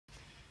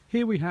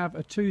Here we have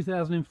a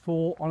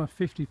 2004 on a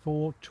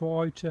 54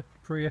 Toyota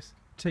Prius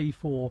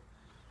T4.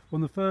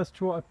 One of the first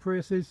Toyota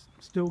Priuses,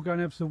 still going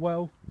ever so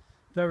well,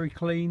 very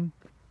clean,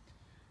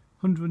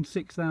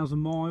 106,000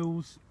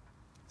 miles,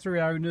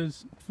 3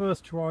 owners.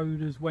 First two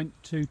owners went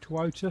to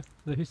Toyota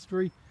for the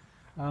history.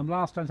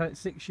 Last owner's had it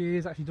 6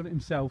 years, actually done it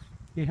himself.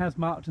 He has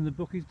marked in the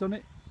book he's done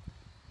it.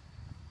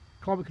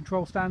 Climate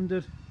control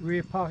standard,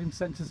 rear parking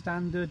sensor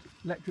standard,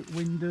 electric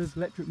windows,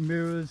 electric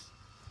mirrors.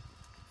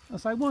 I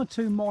say 1 or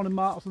 2 minor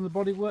marks on the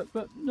bodywork,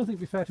 but nothing to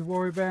be fair to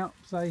worry about.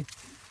 Say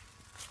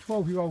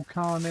 12-year-old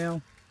car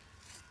now.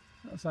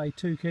 I say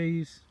 2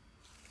 keys.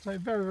 So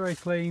very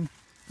clean,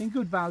 in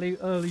good value,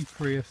 early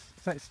Prius.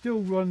 So it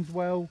still runs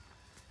well.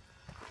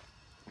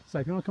 So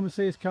if you want to come and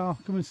see his car,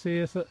 come and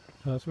see us at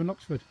Purser in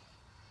Oxford.